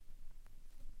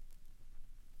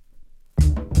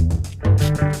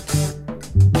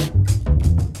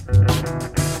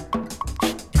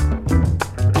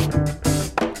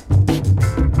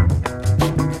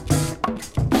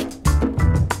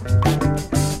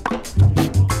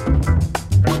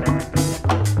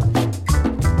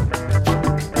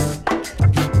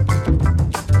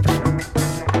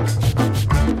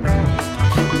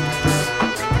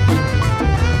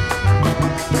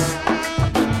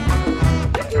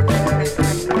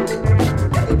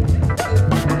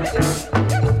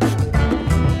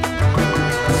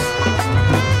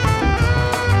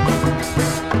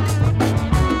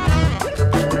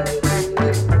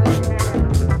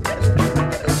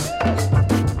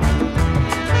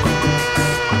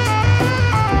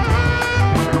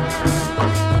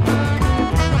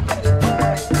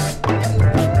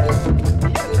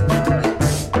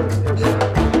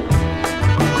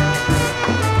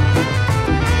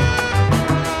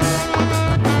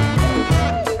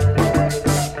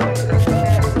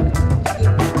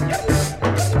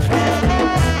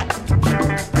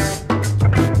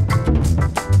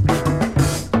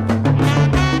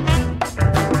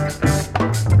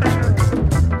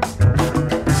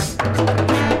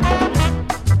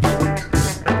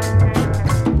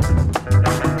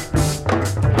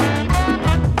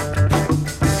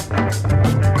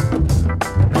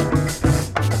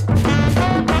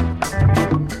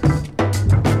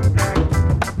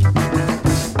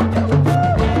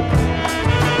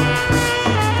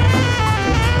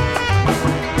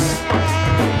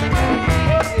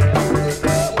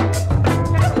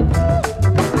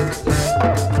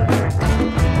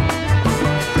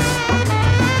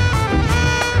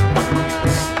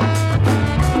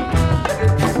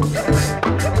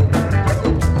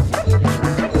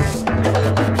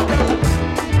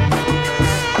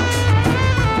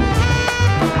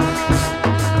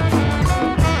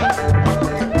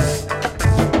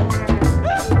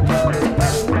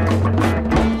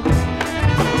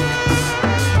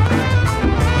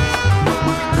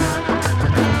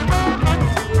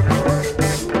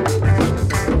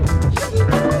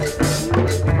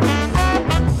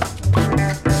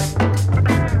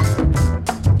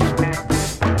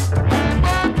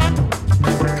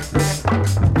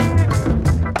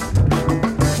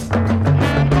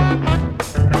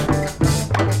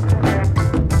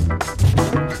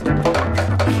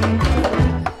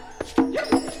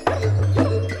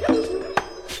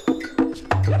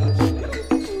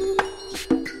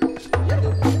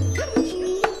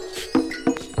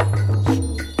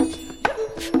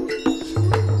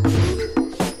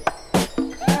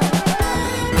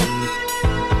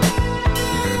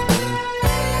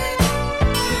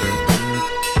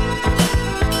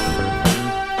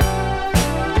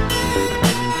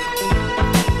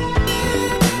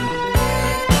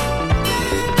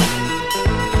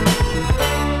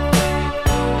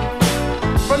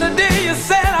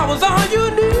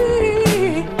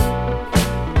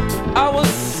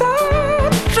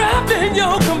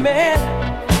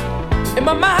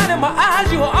my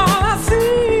eyes, you are all I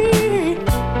see.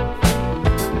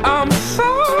 I'm so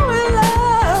in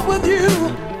love with you.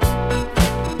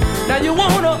 Now you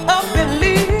wanna up and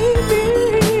leave me.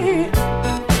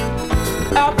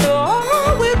 After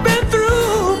all we've been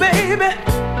through, baby,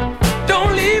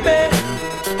 don't leave me.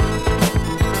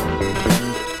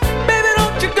 Baby,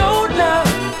 don't you go now.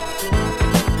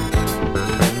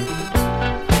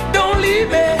 Don't leave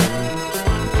me.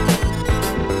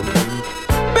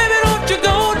 Baby, don't you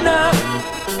go now.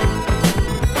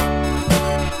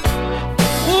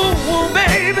 Ooh, ooh,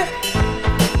 baby,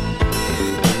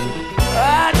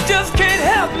 I just can't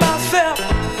help myself.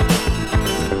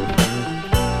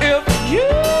 If you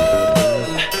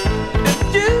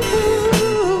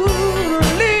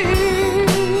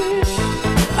leave,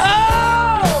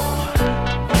 oh,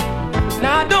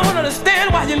 now I don't understand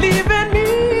why you're leaving me.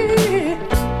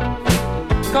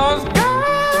 'Cause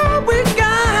God, we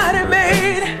got it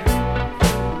made.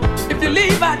 If you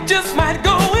leave, I just might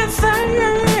go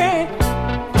insane.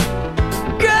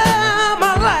 Girl,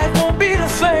 my life won't be the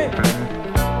same.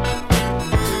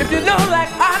 If you know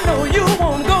like I know, you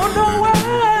won't go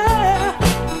nowhere.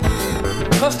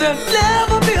 'Cause there'll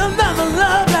never be another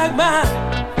love like mine.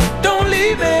 Don't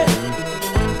leave me.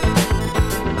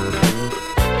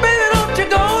 Baby, don't you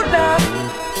go now.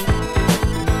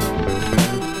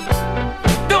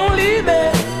 Don't leave me.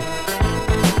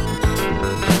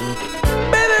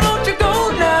 Baby, don't you go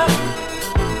now.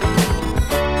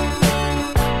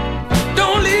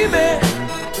 Don't leave me.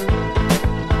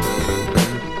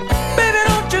 Baby,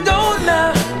 don't you go now.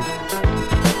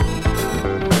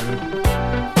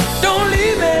 Don't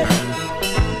leave me.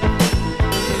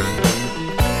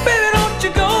 Baby, don't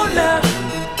you go now.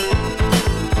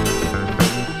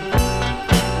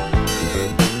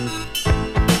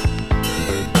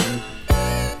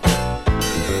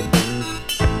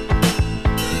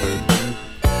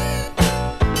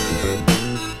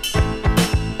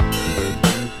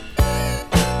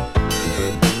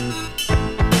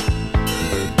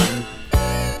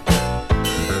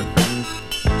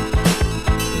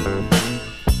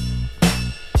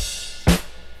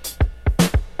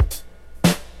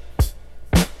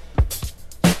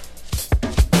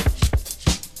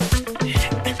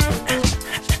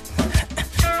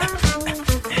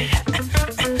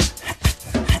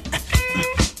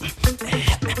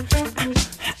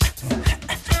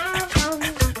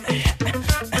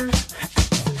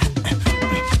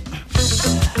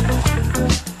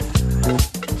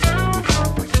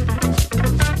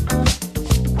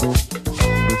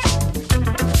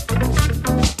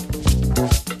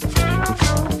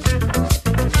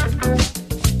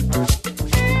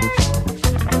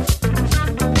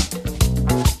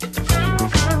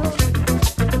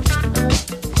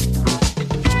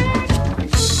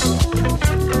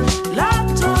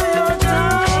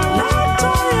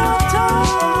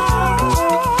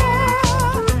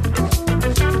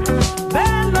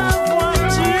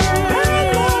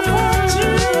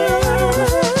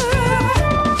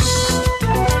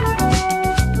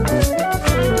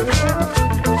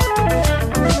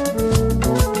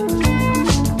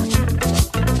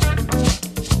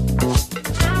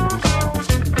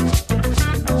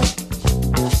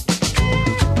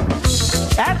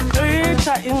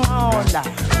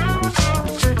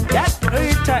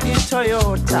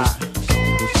 Toyota,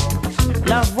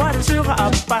 la voiture a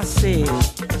passé.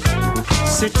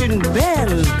 C'est une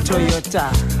belle Toyota.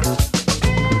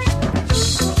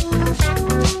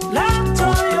 La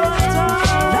Toyota,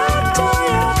 la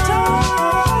Toyota.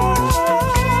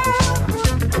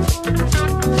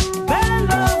 Belle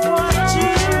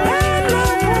voiture, belle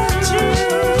voiture.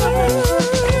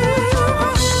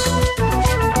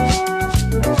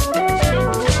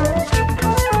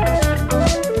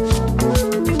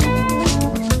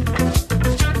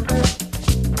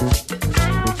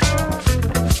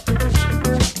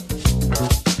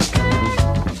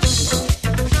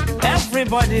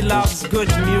 Everybody loves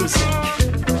good music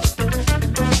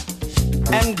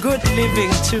and good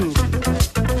living too,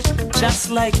 just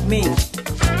like me.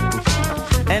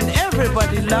 And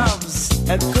everybody loves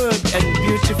a good and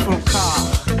beautiful car.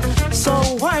 So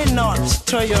why not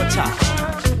Toyota?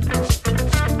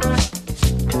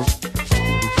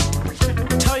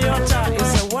 Toyota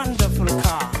is a wonderful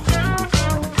car.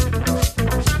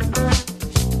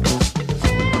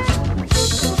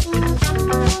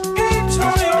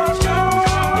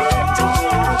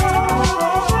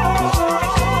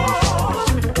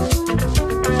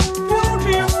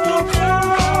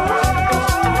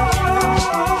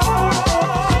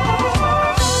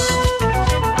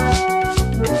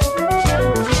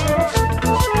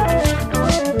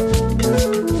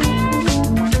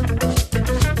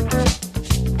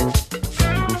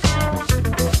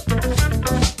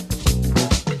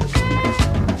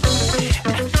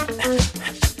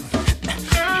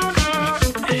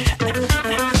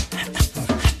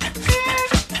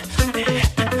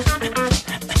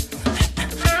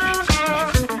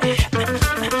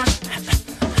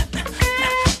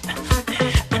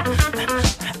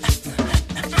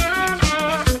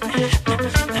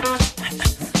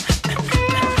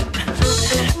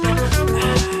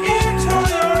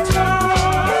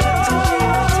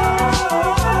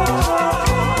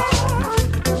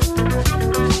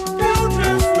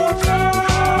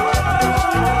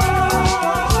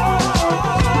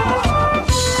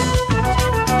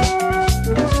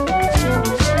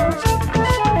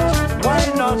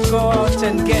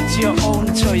 Get your own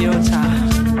Toyota.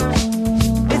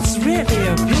 It's really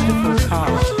a beautiful car.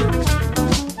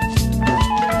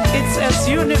 It's as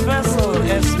universal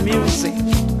as music.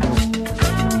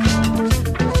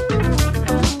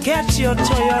 Get your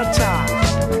Toyota.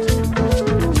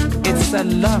 It's a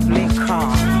lovely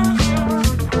car.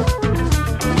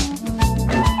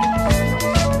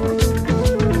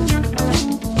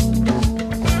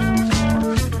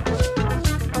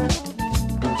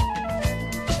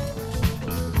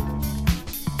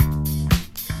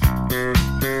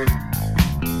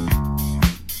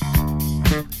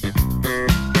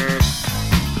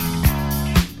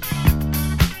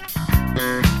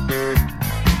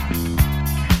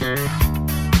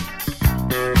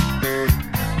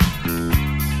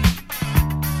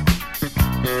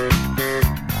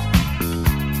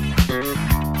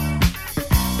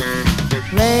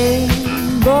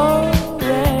 Rainbow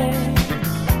red,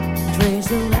 trace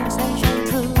the relaxation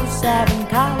through 7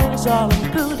 colors, all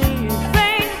including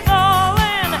rain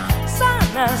falling,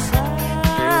 sun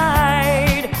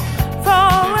aside,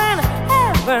 falling,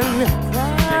 heaven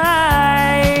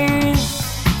cries.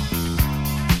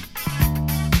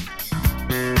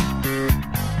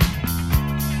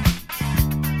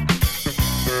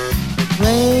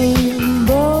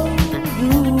 Rainbow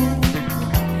blue,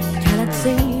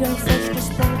 galaxy of freshness,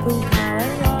 purple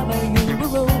color, you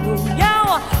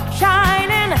you're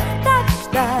shining,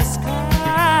 touch the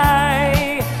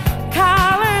sky,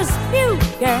 colors you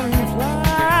can fly.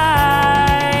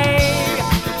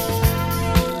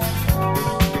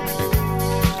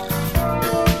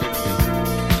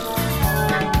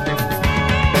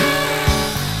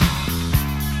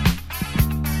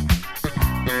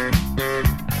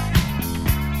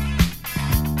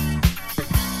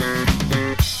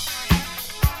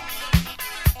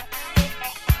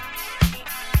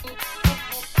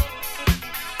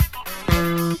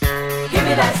 Give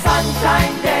me that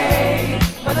sunshine day,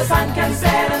 when the sun can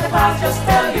set and the clouds just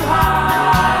tell you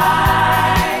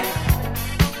hi.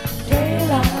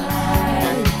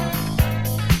 Daylight,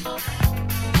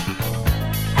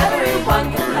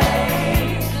 Everyone can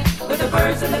play with the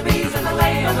birds and the bees and the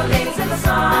lay on the leaves in the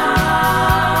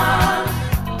sun.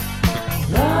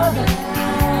 loving,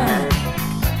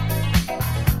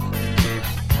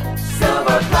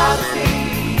 Silver cloud of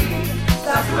sea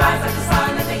starts to rise like the sun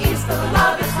in the east, and the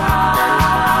love is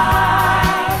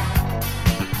high.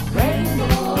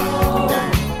 rainbow,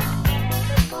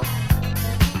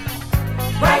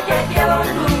 Bright red, yellow,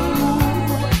 and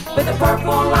blue, with a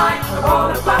purple line all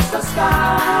across the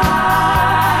sky.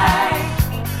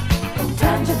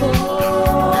 intangible.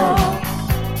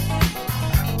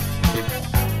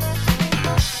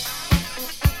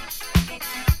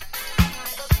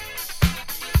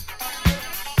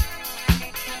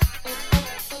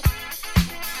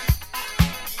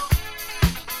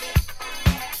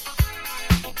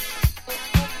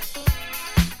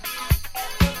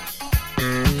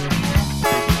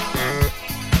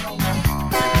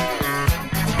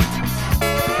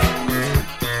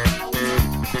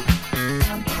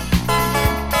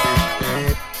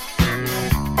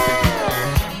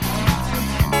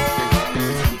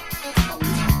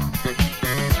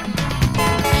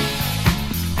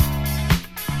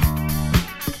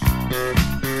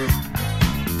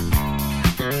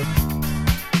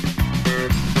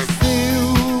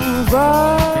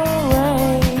 Silver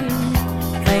rain,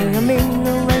 playing a mean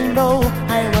rainbow.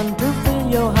 I want to feel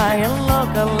your high and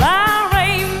local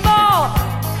rainbow,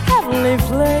 heavenly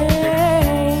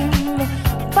flame,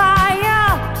 fire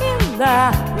in the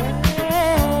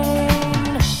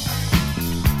rain.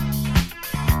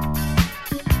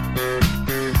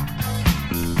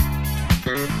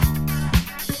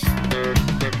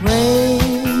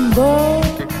 Rainbow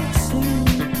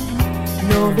sea,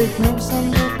 no big no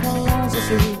sun, no colors, a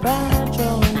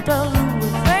supernatural interlude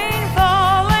with rain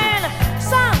falling,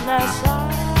 sun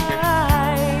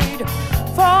aside,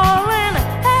 falling,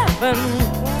 heaven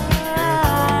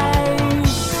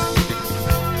cries.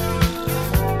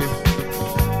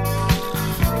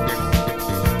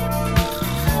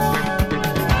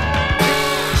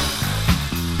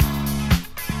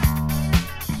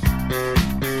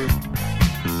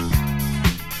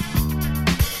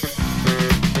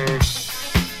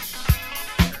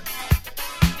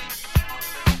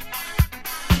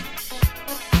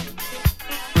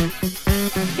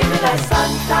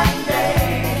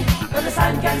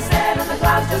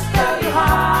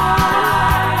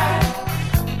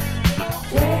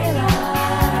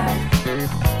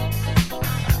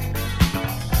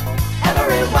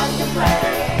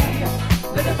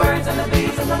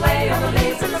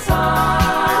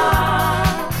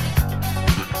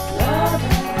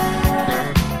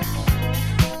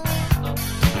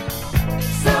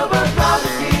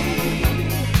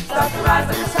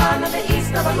 sun in the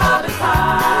east of a love is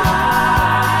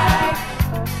high.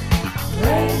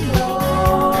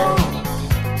 Rainbow,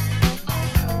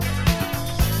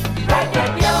 red,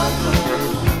 yet yellow, and blue,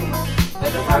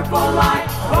 with a purple light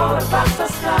rolling across the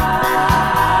sky.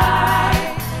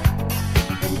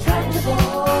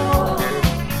 Intangible.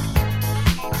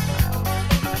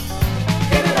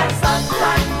 Give me that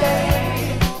sunshine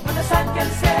day when the sun can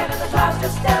set and the clouds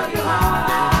just tell you hi.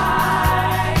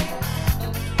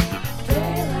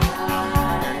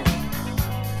 Daylight.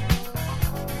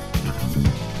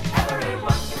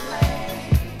 Everyone can play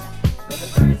with the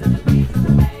birds and the bees and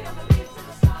the may on the leaves of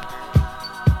the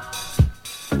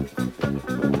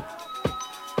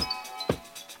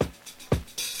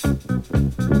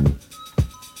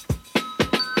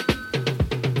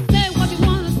Say what you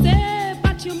wanna say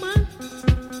about your man.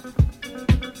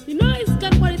 You know he's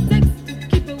got what it takes to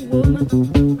keep a woman.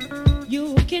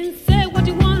 You can say what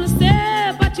you wanna say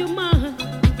about your man.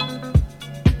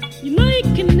 You know you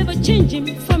can never change him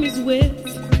from his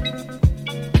ways.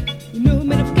 You know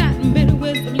men have got many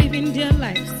ways of living their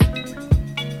lives.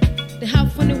 They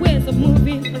have funny ways of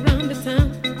moving around the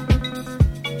town.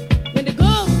 When they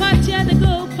go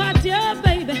party,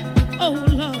 baby. Oh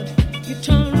Lord, you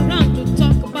turn around to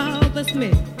talk about this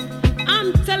man.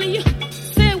 I'm telling you,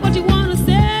 say what you wanna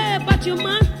say about your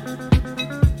man.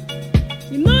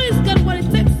 You know he's got what it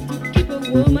takes to keep a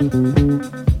woman.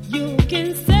 You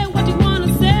can say what you wanna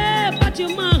say about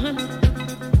your man.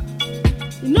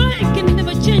 You know you can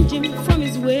never change him from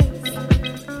his ways.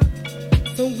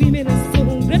 Some women are so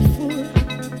ungrateful.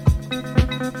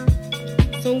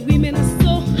 Some women are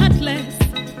so heartless.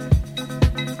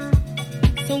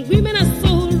 Some women are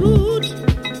so rude.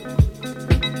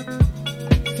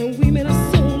 Some women are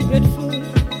so ungrateful.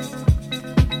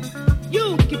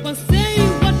 You keep on saying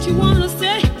what you wanna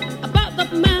say about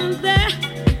that man there,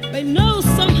 but no,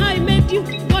 somehow he made you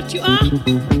what you are.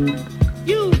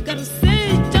 You gotta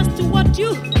say just what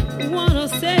you wanna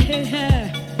say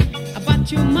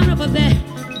about your man over there.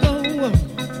 Go on.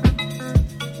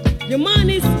 Your man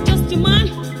is just your man.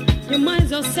 Your man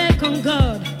is your second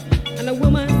God, and a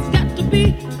woman's got to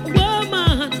be a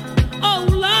woman. Oh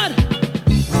Lord.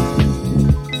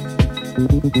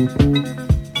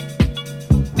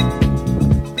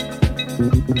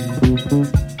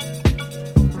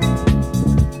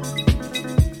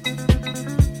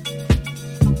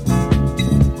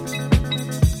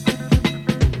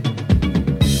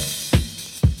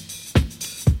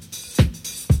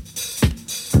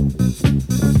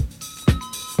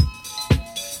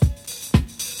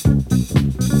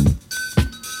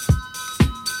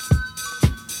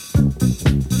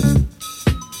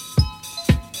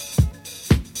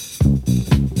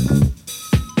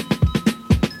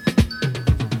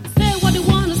 Say what you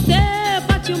wanna say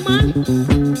about your man.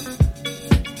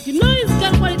 You know he's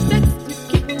got what it takes to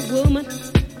keep a woman.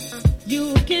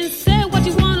 You can say what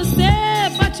you wanna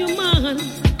say about your man.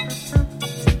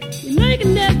 You know you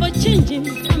can never change him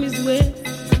from his ways.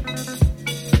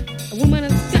 A woman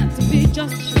has got to be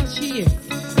just what she is.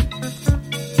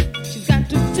 She's got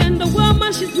to tend the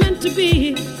woman she's meant to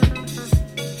be.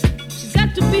 She's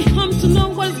got to be home to know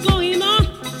what's going on.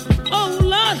 Oh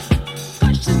Lord,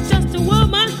 'cause she's just a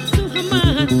woman to her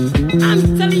man. I'm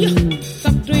telling you,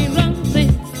 stop doing wrong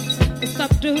things.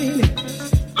 Stop doing it.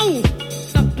 Oh,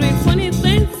 stop doing funny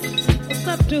things.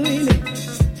 Stop doing it.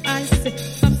 I say,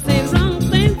 stop saying wrong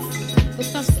things.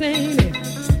 Stop saying it.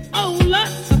 Oh Lord,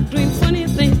 stop doing funny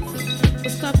things.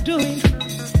 Stop doing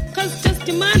it. 'Cause just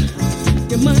your man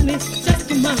is just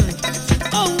your man.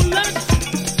 Oh Lord,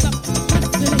 stop doing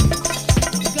it.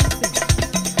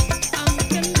 I'm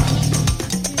telling you.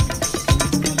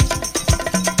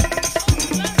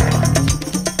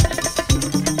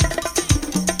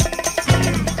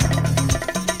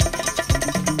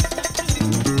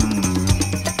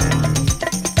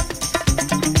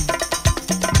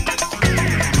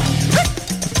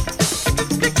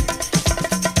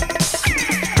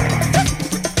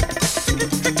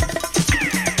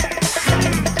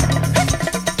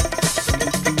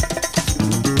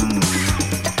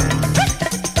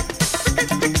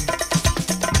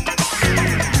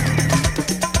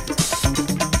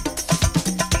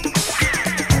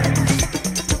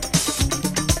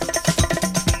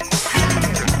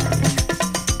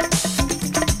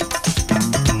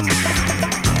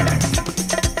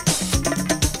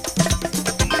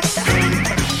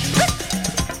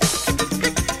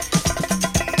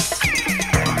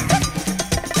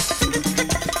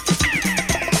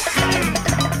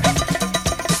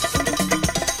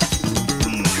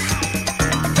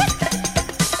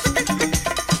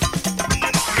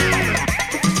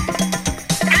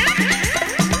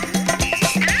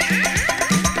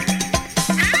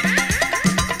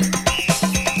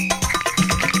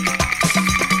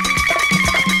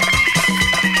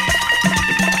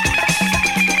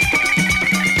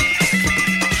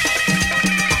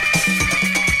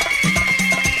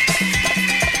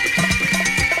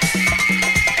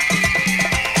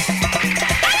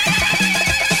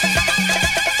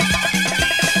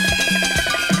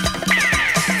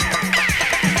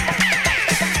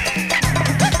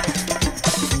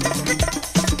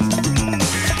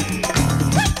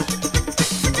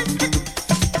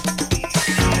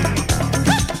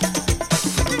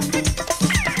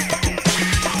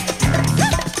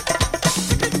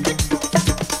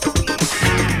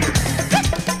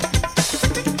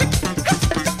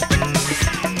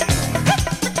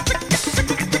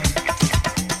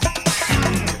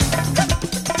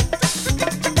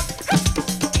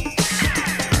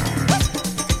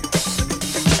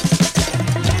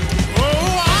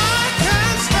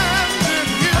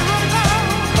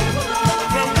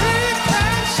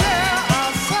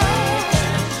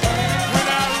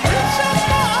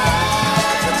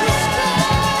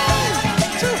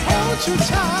 you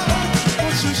time?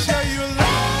 Won't you share your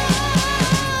love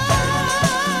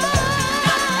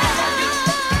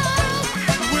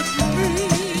with me?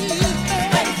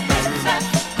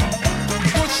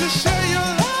 Won't you share your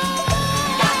love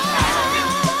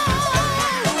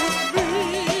with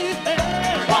me?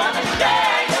 Wanna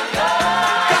share your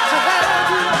love. Got to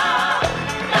have you.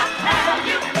 Got to have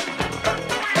you.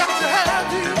 Got to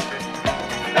have you.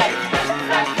 Baby,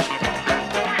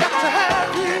 Got to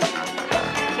have you.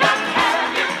 got to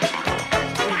have you.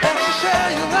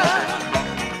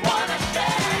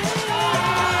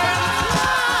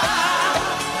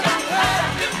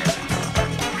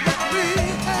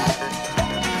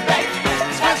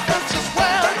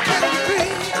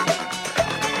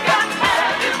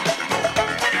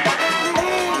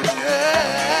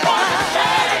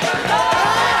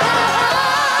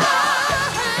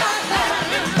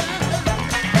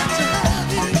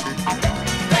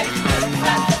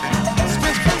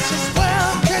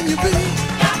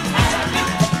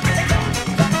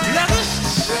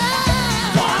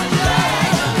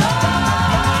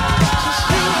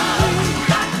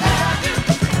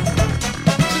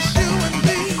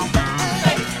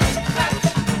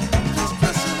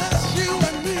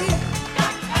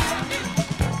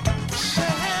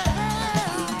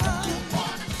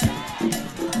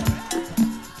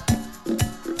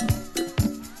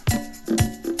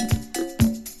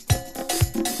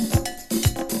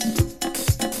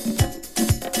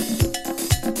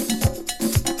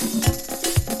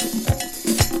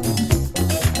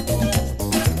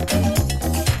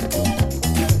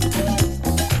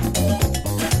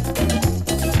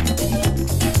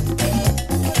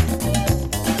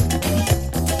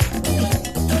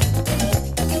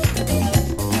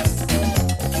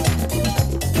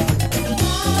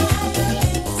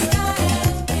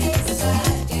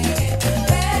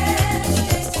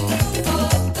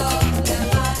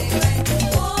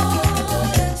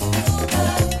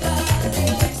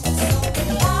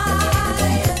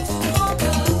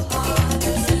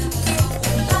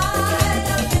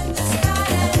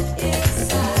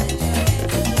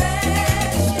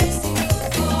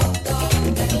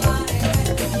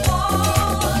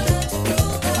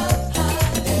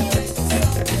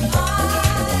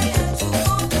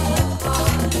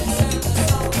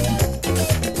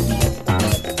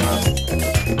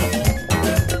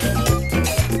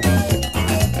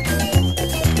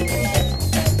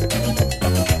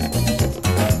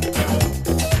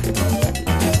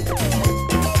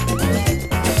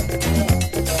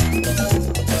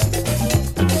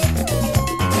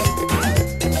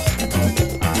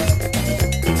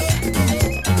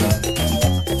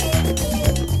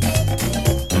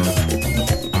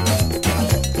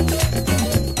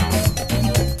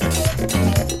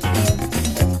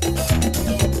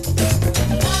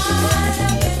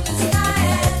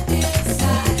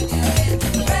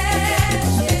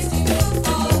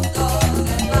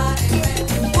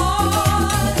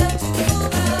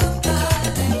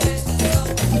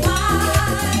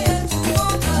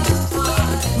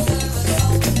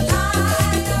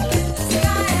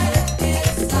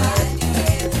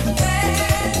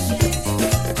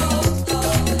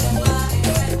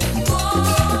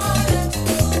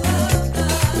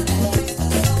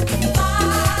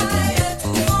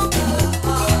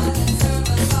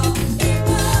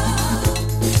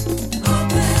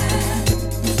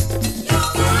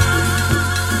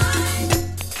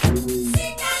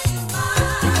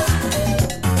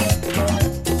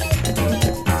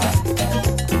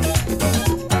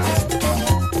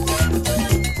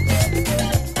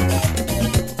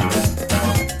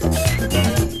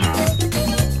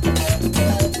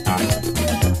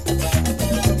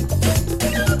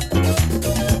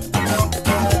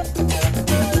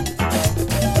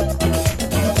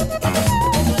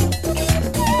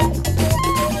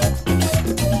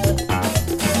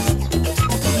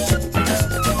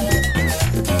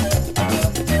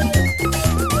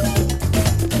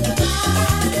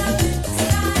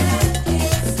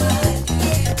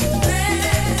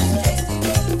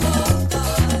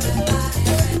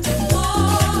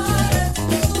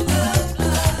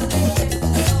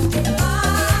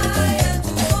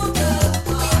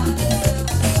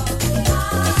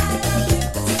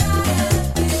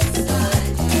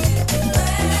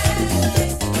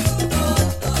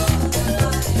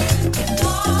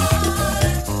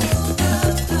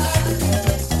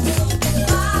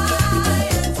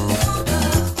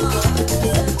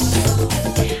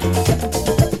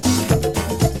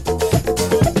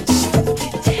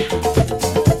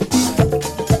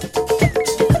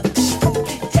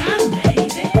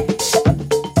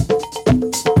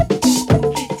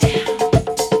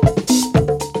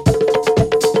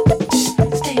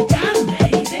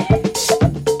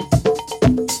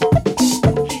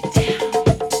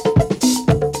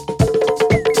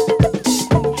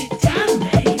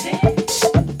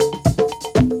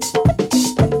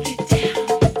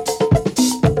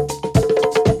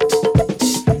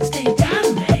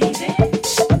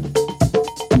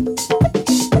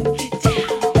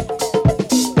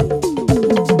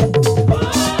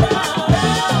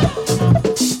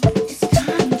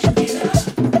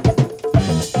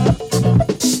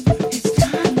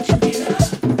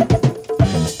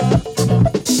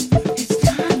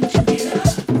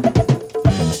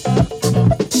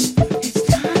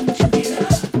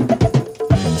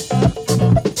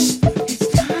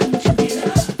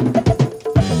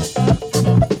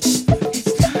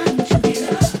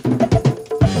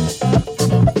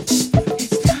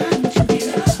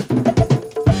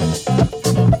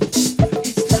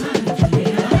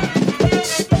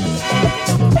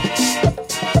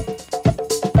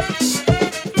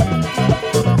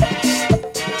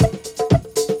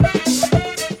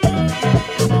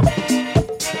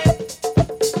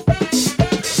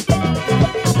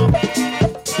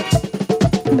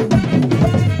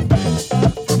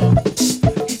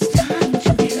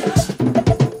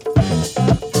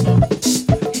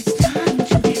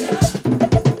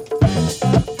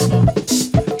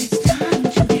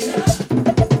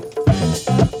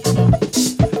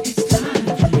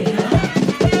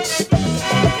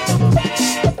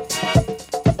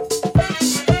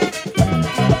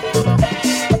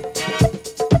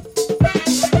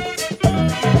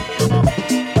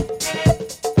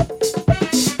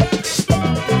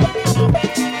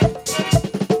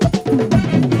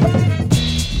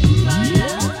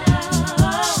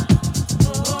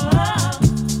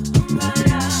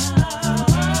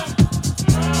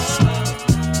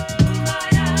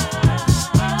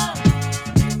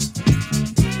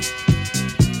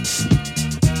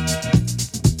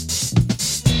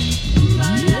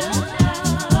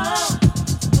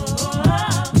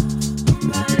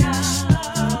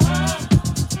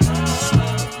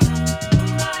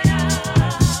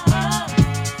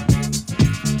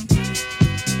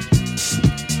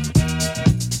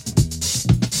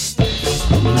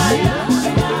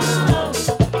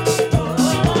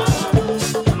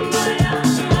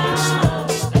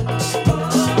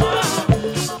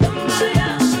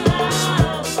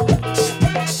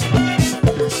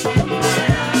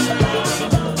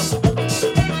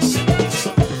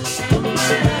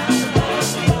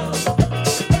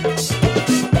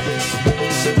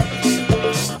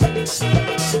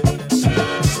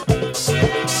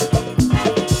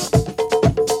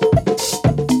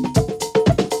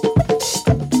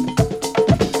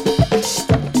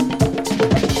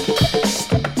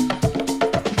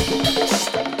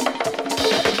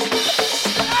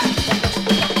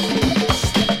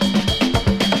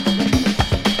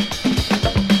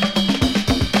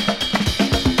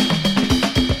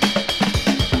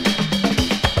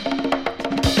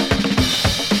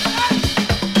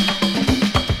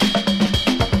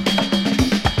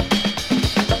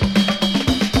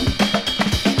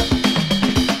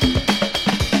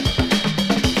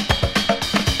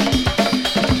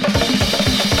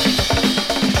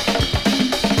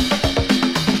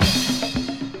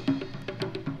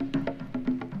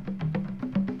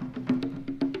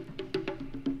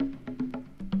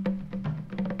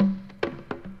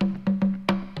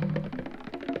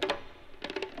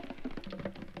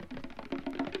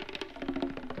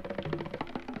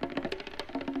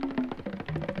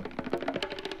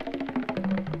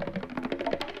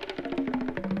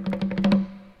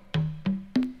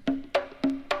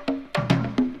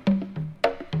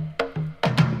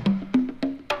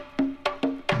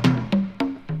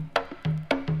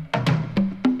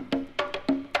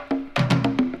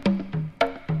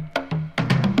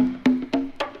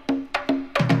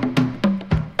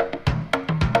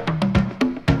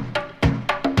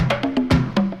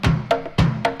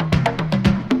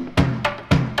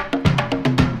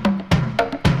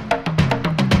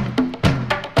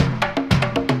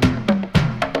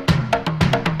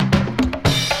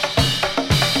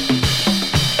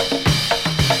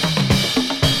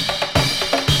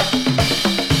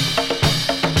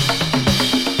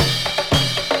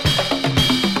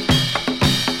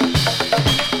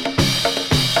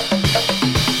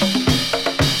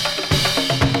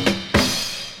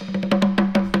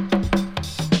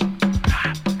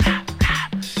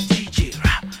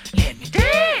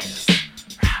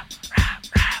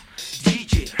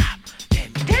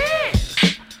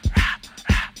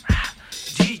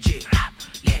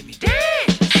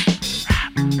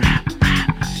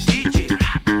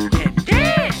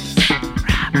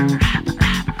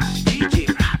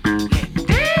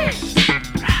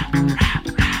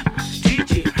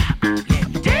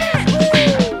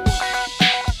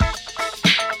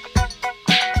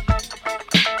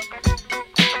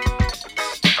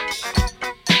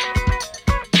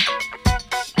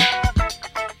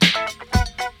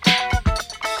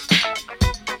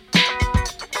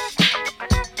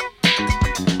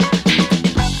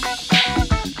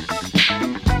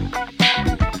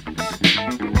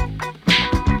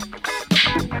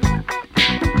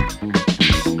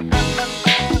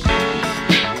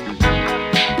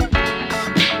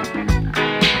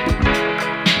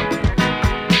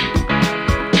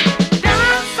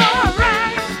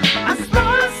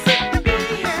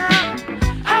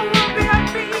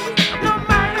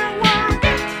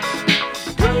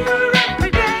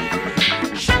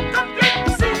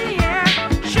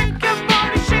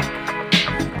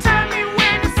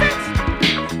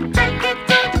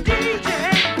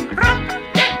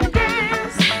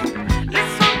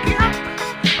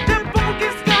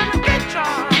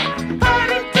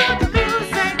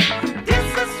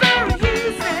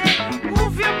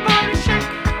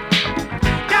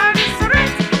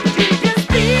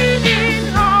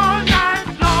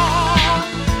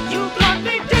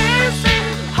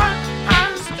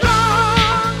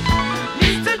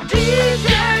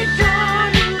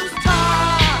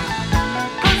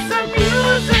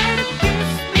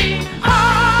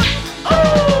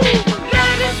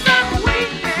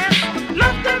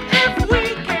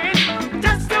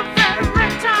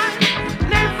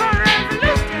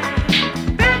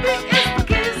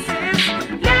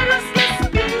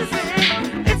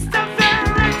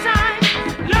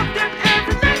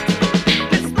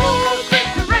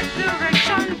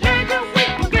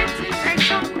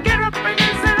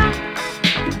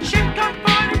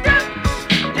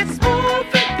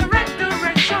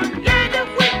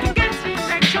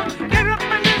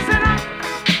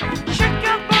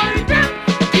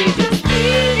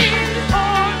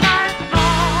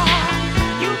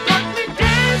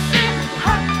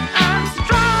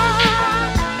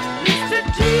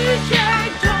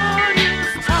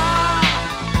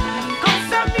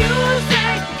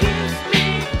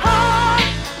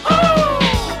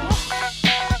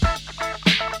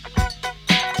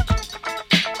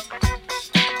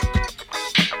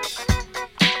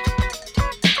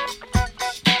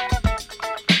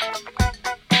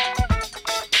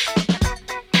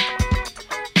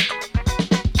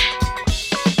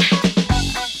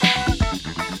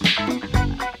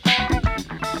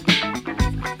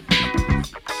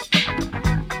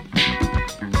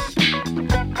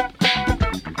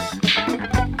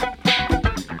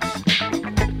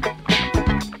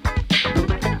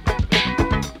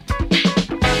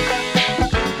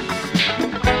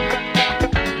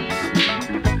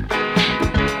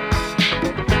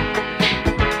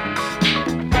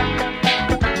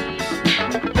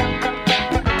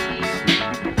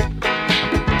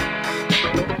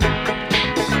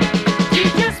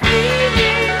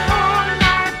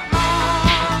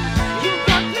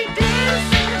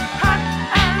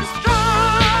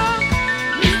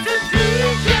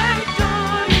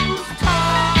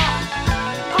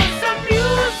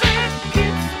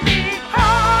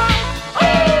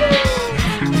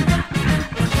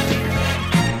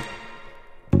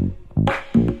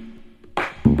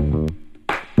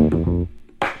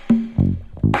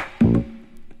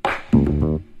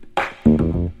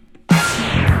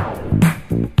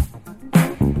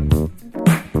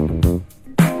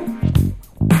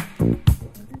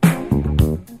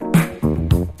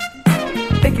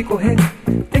 que correr,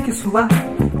 tem que suar,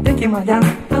 tem que malhar.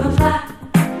 Vamos lá,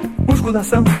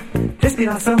 Musculação,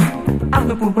 respiração, ar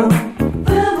no pulmão.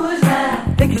 vamos lá,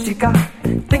 Tem que esticar,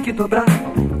 tem que dobrar,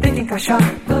 tem que encaixar.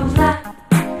 vamos lá.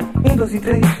 1, 2 e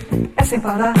 3, é sem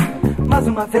parar, mais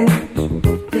uma vez.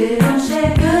 Verão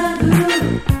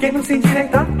chegando, Quem não se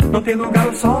endireitar, não tem lugar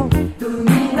ao sol.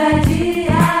 domingo é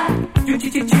dia. De um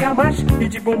tititi a mais e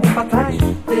de bumbum pra trás.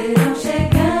 Verão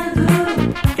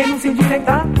chegando, Quem não se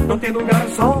endireitar, não tem lugar ao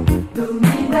sol.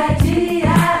 domingo é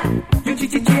dia. De um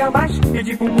tititi a mais e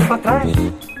de bumbum pra trás.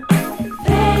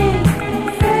 Vem,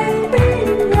 vem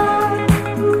brilhar,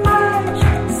 mais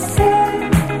ser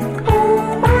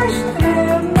uma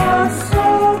estrela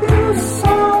sobre o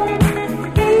sol.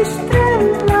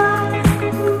 Estrela,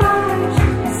 mais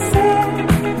ser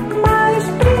mais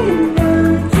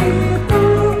brilhante do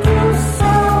que o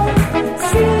sol.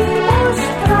 Se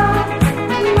mostrar,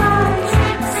 mais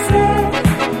ser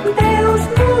Deus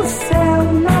no céu,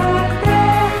 na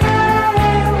terra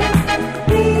eu.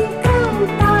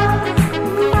 Encantar,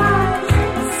 mais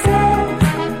ser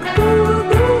tudo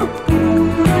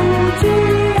puro de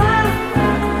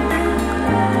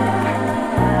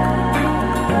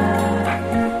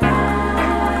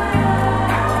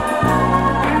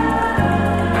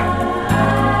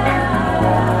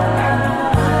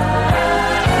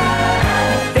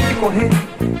Tem que correr,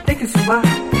 tem que suar,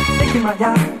 tem que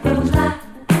malhar. Vamos lá,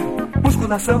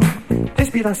 Musculação,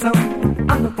 respiração,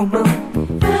 ar no pulmão.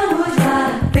 vamos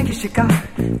lá, Tem que esticar,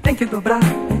 tem que dobrar,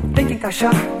 tem que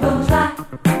encaixar. vamos lá.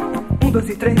 1, 2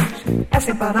 e 3, é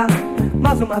sem parar,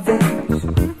 mais uma vez.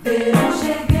 Verão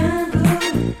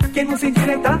chegando, Quem não se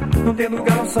endireitar, não tem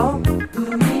lugar ao sol.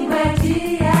 domingo é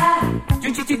dia. De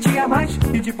um tititi a mais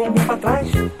e de bumbum pra trás.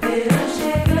 Verão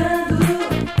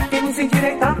chegando, Quem não se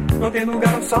endireitar, não tem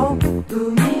lugar ao sol.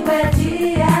 domingo é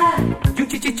dia. De um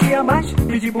tititi a mais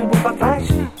e de bumbum pra trás.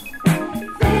 Vem,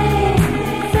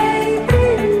 vem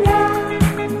brilhar,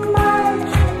 mais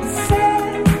ser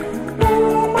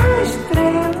uma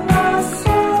estrela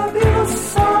sobre o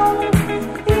sol.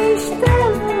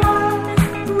 Estrela,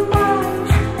 mais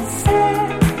ser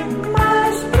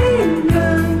mais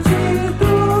brilhante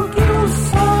do que o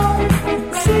sol.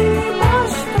 Se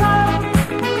mostrar,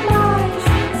 mais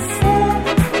ser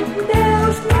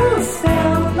Deus no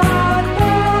céu, na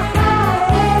terra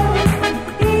eu.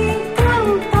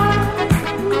 Encantar,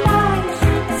 mais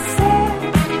ser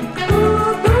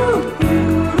tudo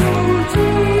puro de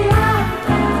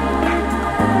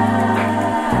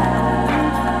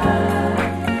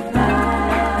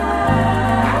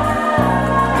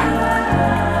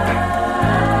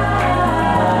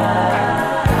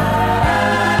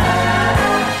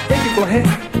Tem que correr,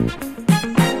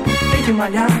 tem que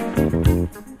malhar.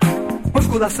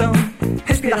 Musculação,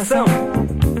 respiração.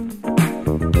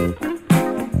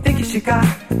 Tem que esticar,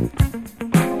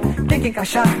 tem que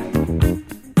encaixar.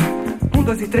 1,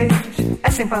 2 e 3,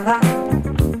 é sem parar.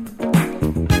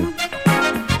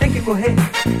 Tem que correr,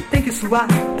 tem que suar.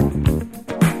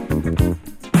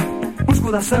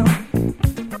 Musculação,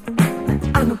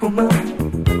 ar no pulmão.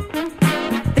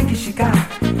 Tem que esticar,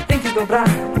 tem que dobrar.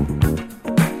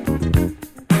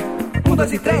 1,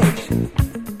 2 e 3,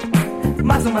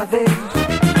 mais uma vez.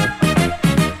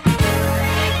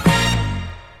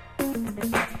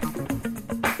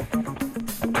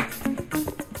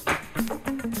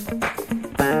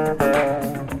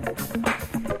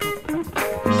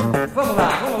 Vamos lá,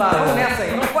 vamos nessa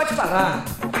aí, não pode parar.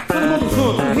 Todo mundo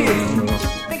junto, no ritmo.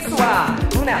 Tem que suar,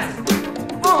 vamos nessa.